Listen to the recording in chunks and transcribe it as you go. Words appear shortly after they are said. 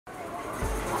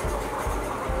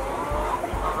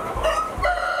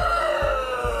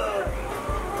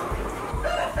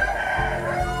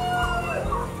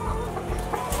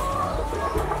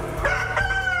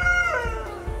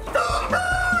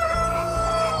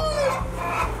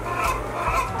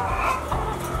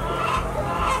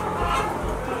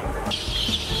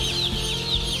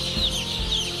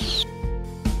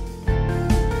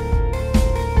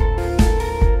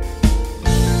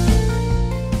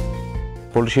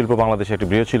Poultry শিল্প বাংলাদেশে একটি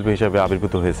বৃহৎ শিল্প হিসেবে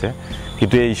আবির্ভূত হয়েছে,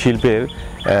 কিন্তু এই শিল্পের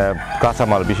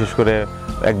কাঁচামাল বিশেষ করে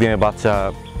একদিনের বাচ্চা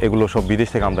এগুলো সব বিদেশ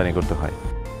থেকে আমদানি করতে হয়।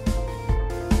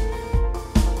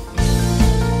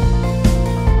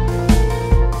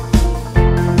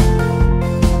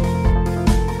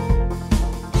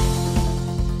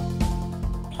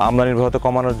 আমদানি নির্ভরতা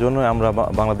কমানোর জন্য আমরা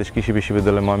বাংলাদেশ কৃষি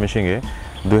বিশ্ববিদ্যালয় ময়মনসিংহে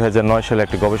 2009 সালে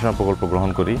একটি গবেষণা প্রকল্প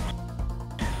গ্রহণ করি,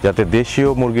 যাতে দেশীয়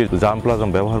মুরগির জার্মপ্লাজম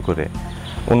ব্যবহার করে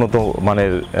উন্নত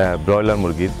মানের ব্রয়লার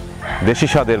মুরগির দেশি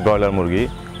স্বাদের ব্রয়লার মুরগি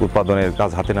উৎপাদনের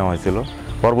কাজ হাতে নেওয়া হয়েছিল।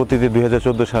 পরবর্তীতে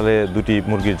 2014 সালে দুটি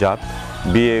মুরগির জাত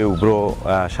BAU-Bro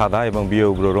সাদা এবং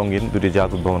BAU-Bro রঙিন দুটি জাত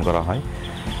উদ্ভাবন করা হয়।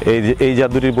 এই জাত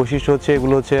দুটির বৈশিষ্ট্য হচ্ছে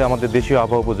এগুলো হচ্ছে আমাদের দেশীয়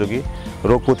আবহাওয়া উপযোগী,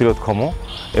 রোগ প্রতিরোধক্ষম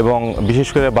এবং বিশেষ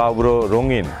করে BAU-Bro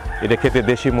রঙিন এটা খেতে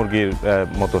দেশি মুরগির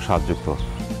মতো স্বাদযুক্ত।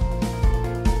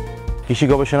 কৃষি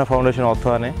গবেষণা ফাউন্ডেশন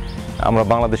অর্থায়নে আমরা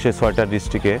বাংলাদেশের 6টা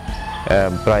ডিস্ট্রিক্টে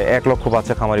প্রায় 1 লক্ষ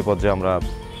বাচ্চা খামারি পর্যায়ে আমরা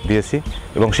দিয়েছি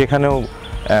এবং সেখানেও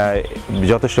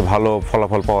যথেষ্ট ভালো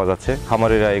ফলাফল পাওয়া যাচ্ছে।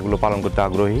 খামারিরা এগুলো পালন করতে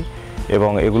আগ্রহী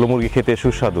এবং এগুলো মুরগি খেতে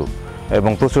সুস্বাদু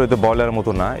এবং প্রচলিত ব্রয়লারের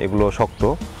মতো না, এগুলো শক্ত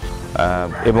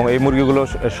এবং এই মুরগিগুলো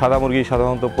সাদা মুরগি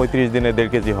সাধারণত 35 দিনে 1.5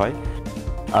 কেজি হয়।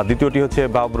 আর দ্বিতীয়টি হচ্ছে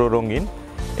BAU-Bro রঙিন,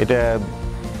 এটা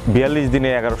 42 দিনে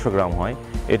 1100 গ্রাম হয়।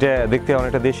 এটা দেখতে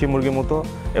অনেকটা দেশি মুরগির মতো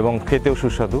এবং খেতেও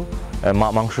সুস্বাদু,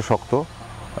 মাংস শক্ত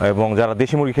এবং যারা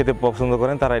দেশি মুরগি খেতে পছন্দ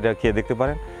করেন তারা এটা খেয়ে দেখতে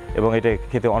পারেন এবং এটা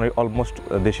খেতে অলমোস্ট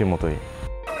দেশির মতোই।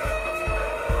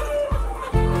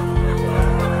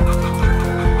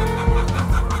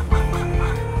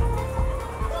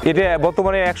 এটা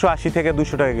বর্তমানে 180 থেকে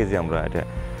 200 টাকা কেজি আমরা এটা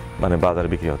মানে বাজারে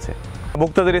বিক্রি হচ্ছে।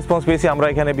 ভোক্তাদের রেসপন্স পেয়েছি, আমরা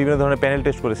এখানে বিভিন্ন ধরনের প্যানেল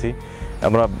টেস্ট করেছি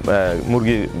আমরা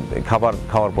মুরগির খাবার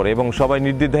খাওয়ার পরে এবং সবাই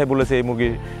নির্দ্বিধায় বলেছে এই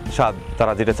মুরগির স্বাদ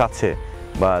তারা যেটা চাচ্ছে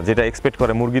বা যেটা এক্সপেক্ট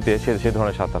করে মুরগিতে সে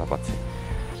ধরনের স্বাদ তারা পাচ্ছে।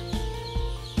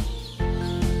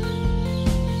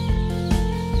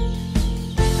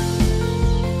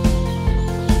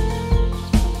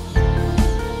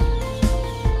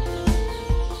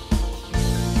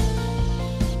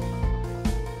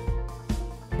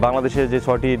 বাংলাদেশের যে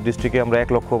 6টি ডিস্ট্রিক্টে আমরা 1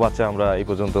 লক্ষ বাচ্চা আমরা এই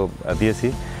পর্যন্ত দিয়েছি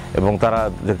এবং তারা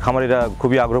খামারিরা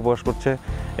খুবই আগ্রহ প্রকাশ করছে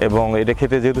এবং এটা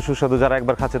খেতে যেহেতু সুস্বাদু, যারা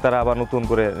একবার খাচ্ছে তারা আবার নতুন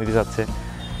করে নিতে যাচ্ছে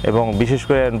এবং বিশেষ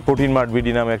করে প্রোটিন মার্ট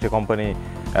বিডি নামে একটা কোম্পানি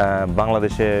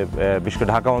বাংলাদেশে বিশেষ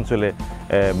করে ঢাকা অঞ্চলে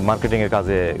মার্কেটিংয়ের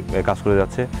কাজ করে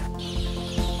যাচ্ছে।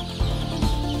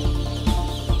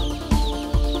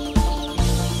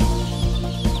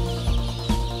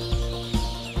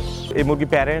 এই মুরগি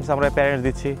আমরা প্যারেন্টস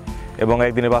দিচ্ছি এবং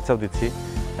একদিনের বাচ্চাও দিচ্ছি।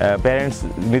 প্যারেন্টস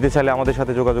নিতে চাইলে আমাদের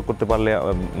সাথে যোগাযোগ করতে পারলে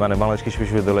মানে বাংলাদেশ কৃষি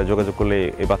বিশ্ববিদ্যালয়ে যোগাযোগ করলে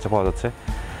এই বাচ্চা পাওয়া যাচ্ছে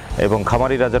এবং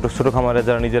খামারিরা ছোটো খামারিরা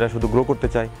যারা নিজেরা শুধু গ্রো করতে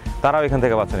চায় তারাও এখান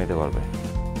থেকে বাচ্চা নিতে পারবে।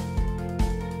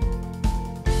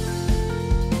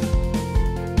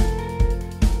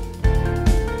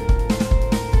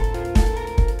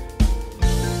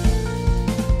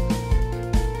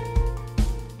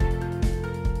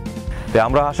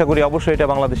 আমরা আশা করি অবশ্যই এটা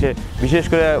বাংলাদেশে বিশেষ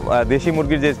করে দেশি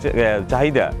মুরগির যে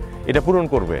চাহিদা এটা পূরণ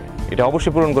করবে, এটা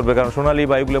অবশ্যই পূরণ করবে, কারণ সোনালী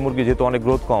বা এগুলো মুরগি যেহেতু অনেক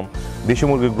গ্রোথ কম, দেশি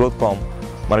মুরগির গ্রোথ কম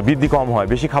মানে বৃদ্ধি কম হয়,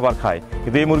 বেশি খাবার খায়,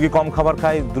 কিন্তু এই মুরগি কম খাবার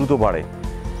খায় দ্রুত বাড়ে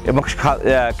এবং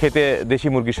খেতে দেশি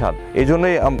মুরগির স্বাদ। এই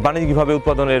জন্যই বাণিজ্যিকভাবে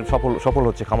উৎপাদনের সফল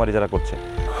হচ্ছে খামারি যারা করছে।